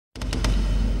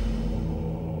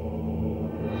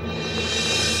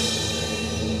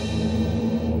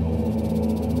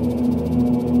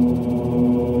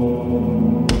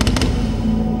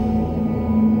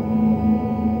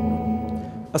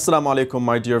Assalamu alaikum,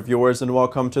 my dear viewers, and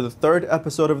welcome to the third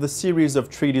episode of the series of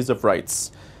Treatise of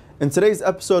Rights. In today's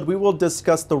episode, we will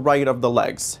discuss the right of the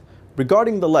legs.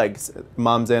 Regarding the legs,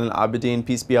 Imam Zain al-Abidin,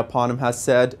 peace be upon him, has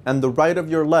said, "And the right of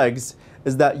your legs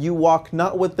is that you walk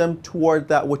not with them toward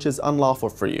that which is unlawful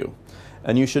for you,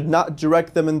 and you should not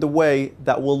direct them in the way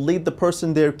that will lead the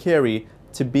person they carry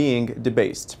to being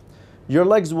debased. Your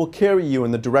legs will carry you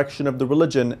in the direction of the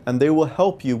religion, and they will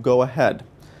help you go ahead.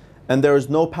 And there is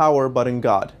no power but in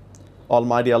God."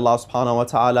 Almighty Allah subhanahu wa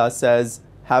ta'ala says,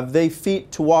 "Have they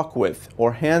feet to walk with,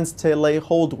 or hands to lay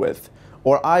hold with,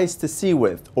 or eyes to see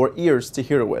with, or ears to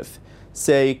hear with?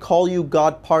 Say, call you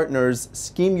God partners,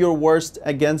 scheme your worst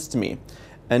against me,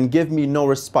 and give me no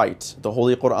respite." The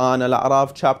Holy Quran,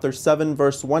 Al-A'raf, chapter 7,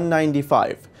 verse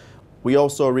 195. We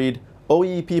also read, "O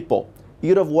ye people,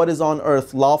 eat of what is on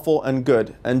earth lawful and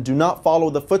good, and do not follow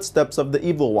the footsteps of the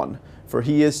evil one, for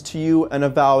he is to you an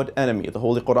avowed enemy." The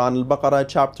Holy Quran, Al-Baqarah,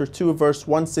 chapter 2, verse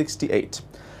 168.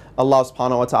 Allah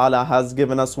subhanahu wa ta'ala has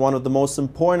given us one of the most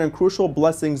important and crucial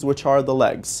blessings, which are the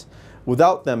legs.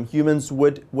 Without them, humans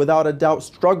would without a doubt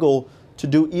struggle to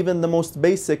do even the most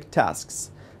basic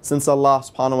tasks. Since Allah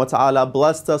subhanahu wa ta'ala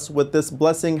blessed us with this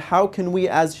blessing, how can we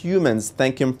as humans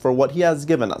thank Him for what He has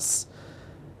given us?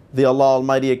 The Allah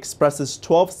Almighty expresses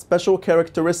 12 special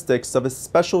characteristics of His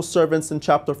special servants in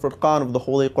chapter Furqan of the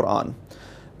Holy Quran.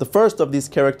 The first of these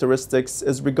characteristics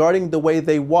is regarding the way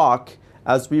they walk,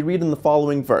 as we read in the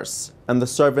following verse, "And the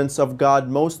servants of God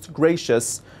most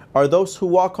gracious are those who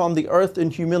walk on the earth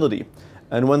in humility,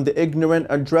 and when the ignorant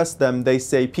address them, they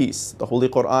say peace." The Holy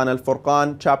Quran,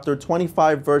 Al-Furqan, chapter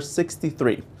 25, verse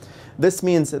 63. This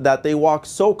means that they walk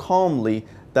so calmly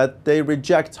that they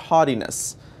reject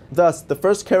haughtiness. Thus, the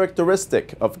first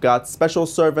characteristic of God's special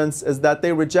servants is that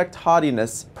they reject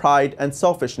haughtiness, pride, and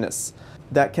selfishness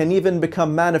that can even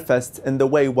become manifest in the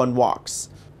way one walks.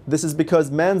 This is because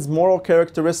man's moral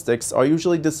characteristics are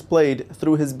usually displayed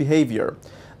through his behavior.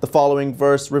 The following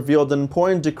verse revealed an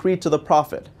important decree to the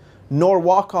Prophet: "Nor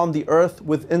walk on the earth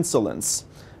with insolence,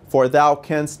 for thou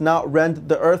canst not rend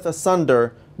the earth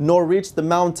asunder, nor reach the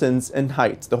mountains in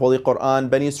height." The Holy Quran,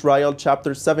 Bani Israel,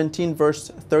 chapter 17, verse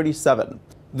 37.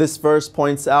 This verse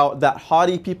points out that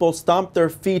haughty people stomp their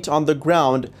feet on the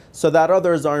ground so that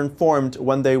others are informed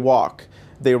when they walk.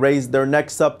 They raise their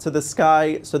necks up to the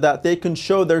sky so that they can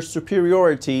show their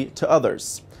superiority to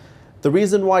others. The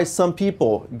reason why some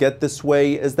people get this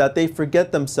way is that they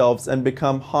forget themselves and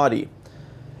become haughty.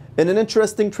 In an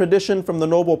interesting tradition from the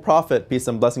noble Prophet, peace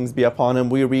and blessings be upon him,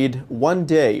 we read, "One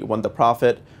day when the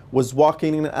Prophet was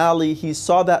walking in an alley, he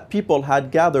saw that people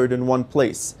had gathered in one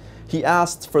place. He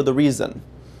asked for the reason.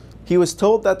 He was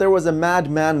told that there was a mad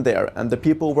man there, and the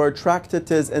people were attracted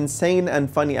to his insane and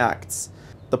funny acts.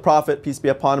 The Prophet, peace be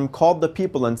upon him, called the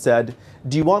people and said,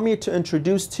 'Do you want me to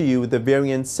introduce to you the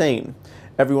very insane?'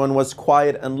 Everyone was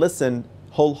quiet and listened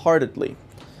wholeheartedly.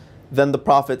 Then the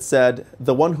Prophet said,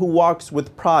 'The one who walks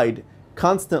with pride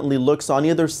constantly looks on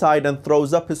either side and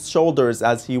throws up his shoulders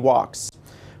as he walks,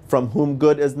 from whom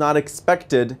good is not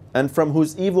expected and from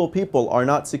whose evil people are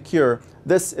not secure.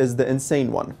 This is the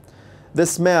insane one.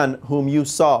 This man whom you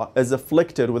saw is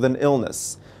afflicted with an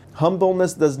illness.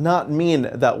 Humbleness does not mean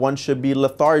that one should be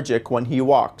lethargic when he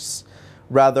walks.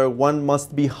 Rather, one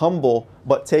must be humble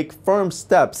but take firm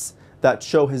steps that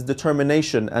show his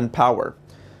determination and power.'"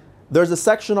 There's a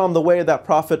section on the way that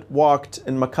Prophet walked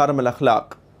in Makarim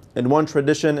al-Akhlaq. In one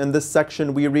tradition in this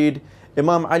section we read,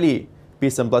 Imam Ali,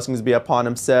 peace and blessings be upon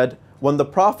him, said, "When the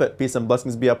Prophet, peace and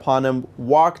blessings be upon him,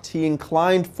 walked, he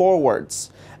inclined forwards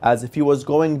as if he was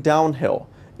going downhill,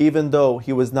 even though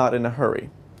he was not in a hurry.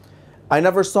 I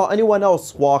never saw anyone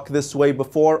else walk this way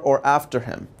before or after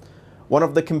him." One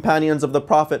of the companions of the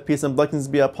Prophet, peace and blessings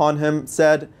be upon him,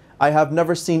 said, "I have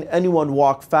never seen anyone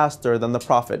walk faster than the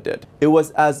Prophet did. It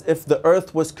was as if the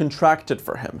earth was contracted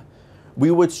for him.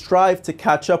 We would strive to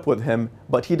catch up with him,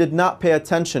 but he did not pay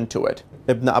attention to it."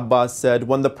 Ibn Abbas said,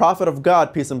 "When the Prophet of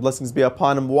God, peace and blessings be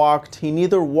upon him, walked, he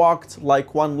neither walked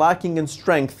like one lacking in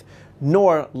strength,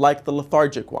 nor like the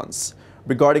lethargic ones."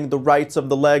 Regarding the rights of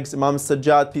the legs, Imam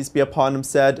Al-Sajjad, peace be upon him,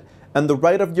 said, "And the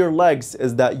right of your legs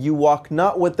is that you walk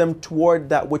not with them toward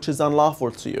that which is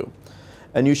unlawful to you,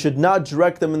 and you should not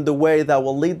direct them in the way that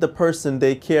will lead the person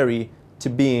they carry to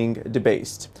being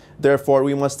debased." Therefore,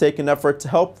 we must take an effort to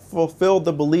help fulfill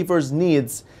the believer's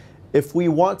needs if we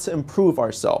want to improve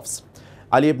ourselves.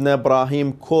 Ali ibn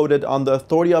Ibrahim quoted on the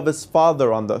authority of his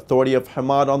father, on the authority of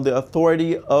Hamad, on the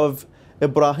authority of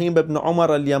Ibrahim ibn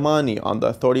Umar al-Yamani, on the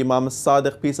authority of Imam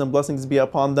Al-Sajjad, peace and blessings be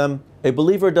upon them, "A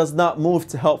believer does not move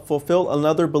to help fulfill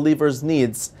another believer's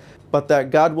needs, but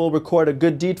that God will record a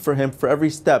good deed for him for every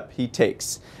step he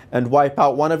takes, and wipe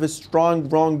out one of his strong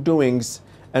wrongdoings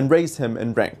and raise him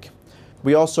in rank.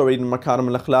 We also read in Makarim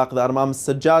al-Akhlaq that Imam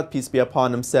Al-Sajjad, peace be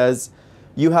upon him, says,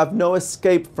 "You have no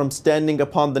escape from standing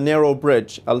upon the narrow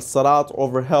bridge, al-Sirat,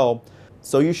 over hell,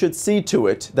 so you should see to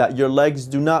it that your legs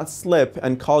do not slip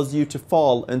and cause you to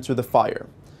fall into the fire."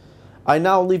 I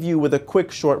now leave you with a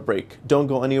quick short break. Don't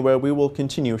go anywhere, we will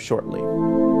continue shortly.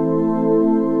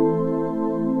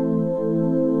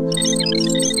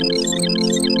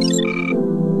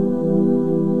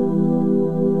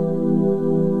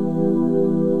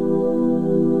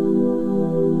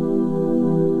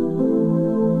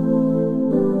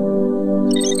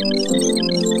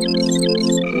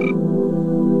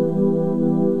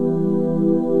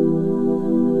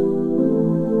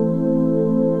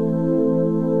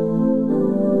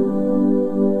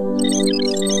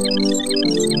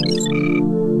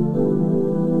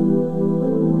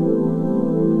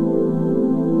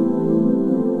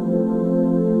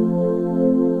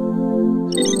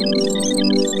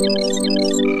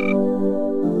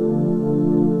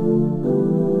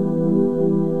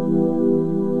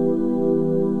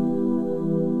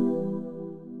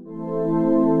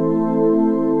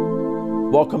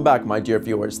 Welcome back, my dear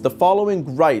viewers. The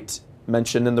following right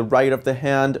mentioned in the right of the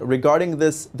hand, regarding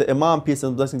this, the Imam, peace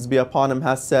and blessings be upon him,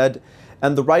 has said,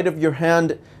 "And the right of your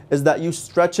hand is that you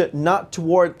stretch it not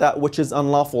toward that which is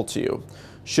unlawful to you.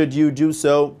 Should you do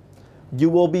so, you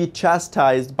will be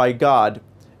chastised by God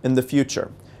in the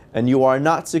future, and you are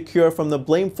not secure from the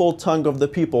blameful tongue of the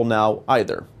people now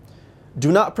either.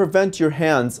 Do not prevent your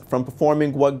hands from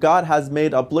performing what God has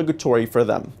made obligatory for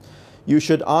them. You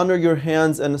should honor your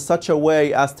hands in such a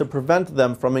way as to prevent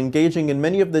them from engaging in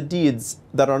many of the deeds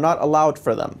that are not allowed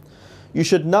for them. You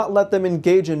should not let them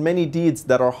engage in many deeds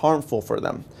that are harmful for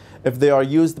them. If they are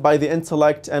used by the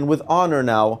intellect and with honor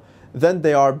now, then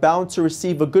they are bound to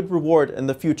receive a good reward in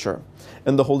the future."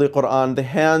 In the Holy Quran, the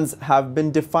hands have been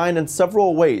defined in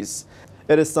several ways.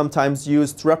 It is sometimes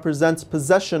used to represent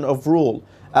possession of rule,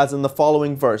 as in the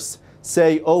following verse,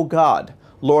 "Say, O God,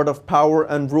 Lord of power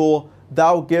and rule,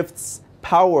 Thou givest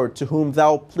power to whom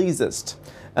Thou pleasest,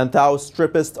 and Thou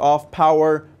strippest off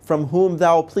power from whom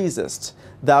Thou pleasest.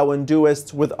 Thou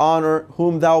enduest with honor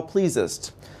whom Thou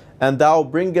pleasest, and Thou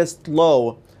bringest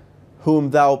low whom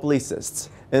Thou pleasest.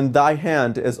 In Thy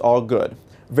hand is all good.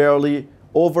 Verily,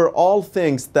 over all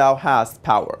things Thou hast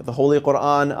power." The Holy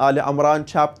Quran, Ali Imran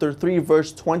chapter 3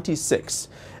 verse 26.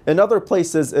 In other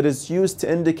places, it is used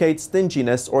to indicate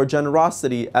stinginess or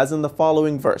generosity, as in the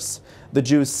following verse. The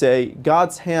Jews say,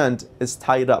 "God's hand is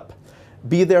tied up.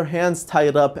 Be their hands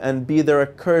tied up, and be they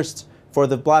accursed for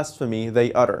the blasphemy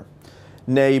they utter.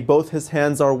 Nay, both his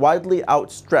hands are widely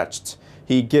outstretched.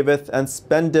 He giveth and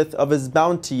spendeth of his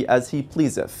bounty as he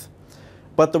pleaseth.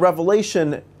 But the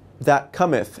revelation that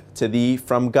cometh to thee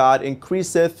from God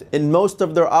increaseth in most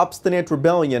of their obstinate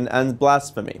rebellion and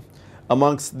blasphemy.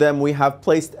 Amongst them we have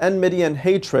placed enmity and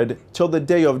hatred till the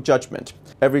day of judgment.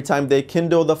 Every time they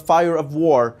kindle the fire of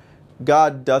war,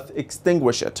 God doth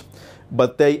extinguish it.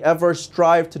 But they ever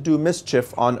strive to do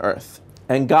mischief on earth.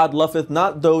 And God loveth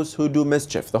not those who do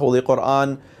mischief." The Holy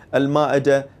Quran,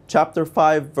 Al-Ma'idah, chapter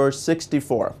 5, verse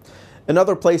 64. In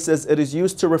other places, it is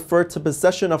used to refer to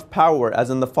possession of power, as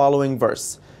in the following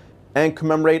verse. "And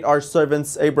commemorate our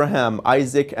servants Abraham,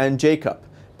 Isaac, and Jacob,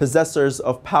 possessors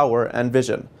of power and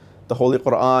vision." The Holy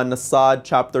Quran, As-Sad,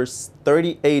 chapter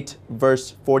 38,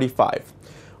 verse 45.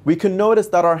 We can notice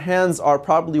that our hands are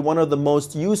probably one of the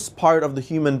most used part of the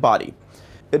human body.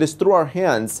 It is through our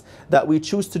hands that we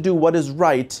choose to do what is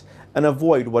right and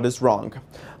avoid what is wrong.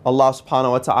 Allah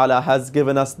subhanahu wa ta'ala has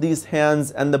given us these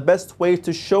hands, and the best way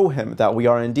to show Him that we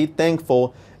are indeed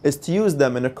thankful is to use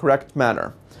them in a correct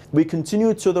manner. We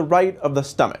continue to the right of the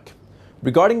stomach.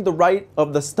 Regarding the right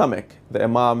of the stomach, the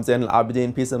Imam Zain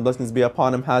al-Abidin, peace and blessings be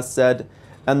upon him, has said,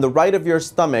 "And the right of your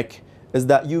stomach is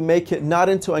that you make it not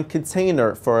into a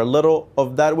container for a little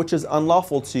of that which is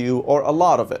unlawful to you, or a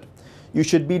lot of it. You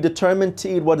should be determined to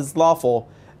eat what is lawful,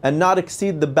 and not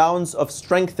exceed the bounds of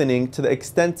strengthening to the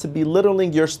extent to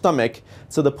belittling your stomach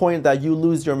to the point that you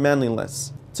lose your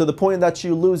manliness.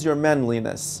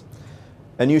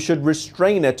 And you should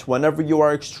restrain it whenever you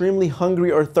are extremely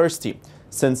hungry or thirsty,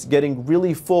 since getting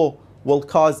really full will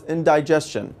cause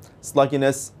indigestion,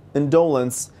 sluggishness,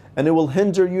 indolence, and it will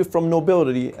hinder you from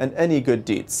nobility and any good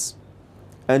deeds.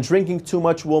 And drinking too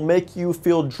much will make you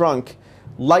feel drunk,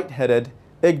 lightheaded,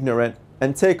 ignorant,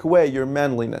 and take away your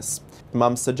manliness."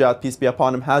 Imam Al-Sajjad, peace be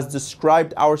upon him, has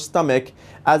described our stomach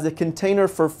as a container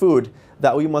for food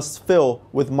that we must fill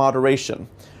with moderation.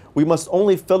 We must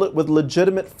only fill it with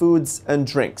legitimate foods and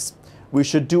drinks. We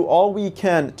should do all we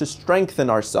can to strengthen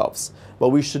ourselves, but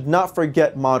we should not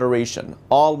forget moderation.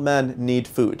 All men need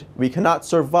food. We cannot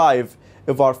survive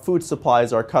if our food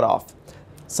supplies are cut off.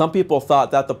 Some people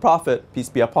thought that the Prophet, peace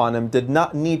be upon him, did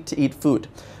not need to eat food.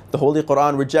 The Holy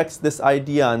Quran rejects this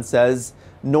idea and says,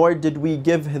 "Nor did we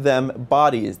give them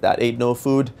bodies that ate no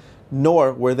food,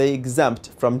 nor were they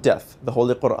exempt from death." The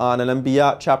Holy Quran,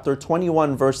 Al-Anbiya, chapter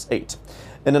 21, verse 8.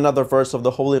 In another verse of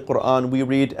the Holy Quran we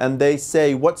read, "And they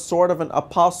say, what sort of an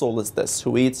apostle is this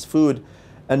who eats food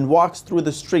and walks through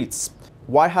the streets?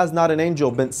 Why has not an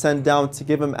angel been sent down to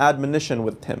give him admonition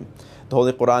with him?" The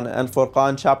Holy Quran,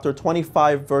 Al-Furqan, chapter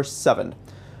 25, verse 7.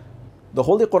 The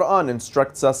Holy Quran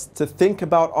instructs us to think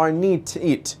about our need to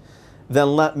eat.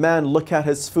 Then let man look at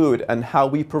his food and how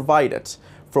we provide it.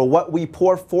 For what we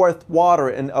pour forth water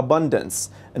in abundance,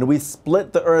 and we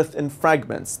split the earth in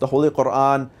fragments. The Holy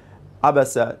Quran,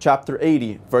 Abasa, chapter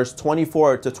 80, verse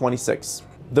 24 to 26.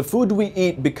 The food we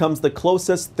eat becomes the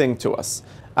closest thing to us.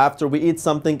 After we eat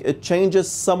something, it changes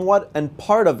somewhat, and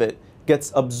part of it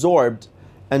gets absorbed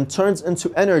and turns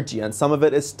into energy, and some of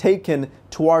it is taken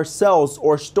to our cells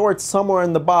or stored somewhere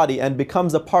in the body and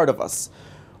becomes a part of us.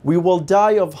 We will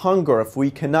die of hunger if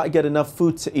we cannot get enough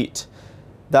food to eat.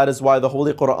 That is why the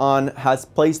Holy Quran has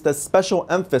placed a special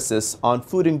emphasis on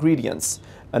food ingredients,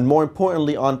 and more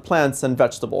importantly on plants and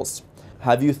vegetables.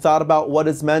 Have you thought about what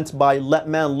is meant by "let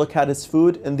man look at his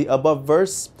food" in the above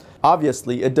verse?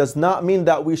 Obviously, it does not mean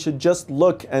that we should just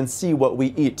look and see what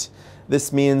we eat.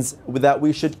 This means that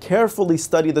we should carefully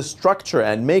study the structure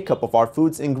and makeup of our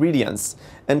food's ingredients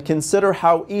and consider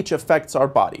how each affects our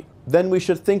body. Then we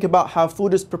should think about how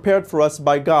food is prepared for us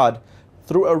by God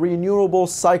through a renewable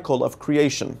cycle of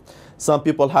creation. Some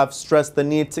people have stressed the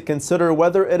need to consider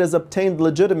whether it is obtained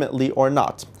legitimately or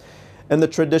not. In the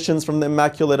traditions from the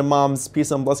Immaculate Imams,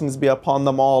 peace and blessings be upon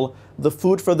them all, the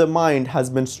food for the mind has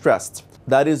been stressed.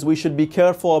 That is, we should be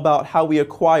careful about how we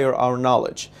acquire our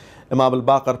knowledge. Imam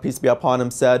Al-Baqir, peace be upon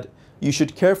him, said, "You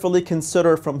should carefully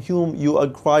consider from whom you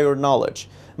acquire knowledge."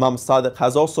 Imam Al-Sajjad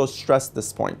has also stressed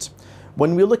this point.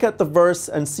 When we look at the verse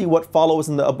and see what follows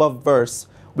in the above verse,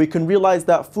 we can realize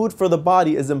that food for the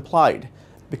body is implied,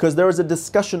 because there is a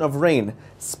discussion of rain,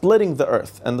 splitting the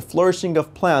earth, and the flourishing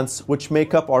of plants which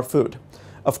make up our food.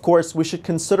 Of course, we should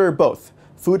consider both,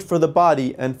 food for the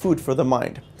body and food for the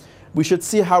mind. We should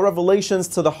see how revelations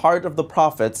to the heart of the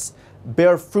prophets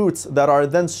bear fruits that are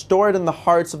then stored in the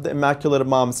hearts of the Immaculate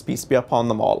Imams, peace be upon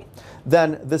them all.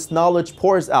 Then this knowledge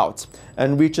pours out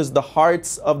and reaches the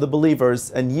hearts of the believers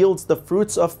and yields the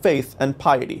fruits of faith and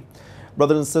piety.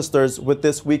 Brothers and sisters, with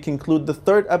this we conclude the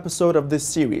third episode of this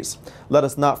series. Let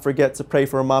us not forget to pray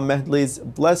for Imam Mahdi's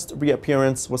blessed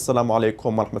reappearance. Wassalamu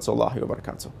alaikum wa rahmatullahi wa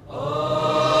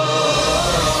barakatuh.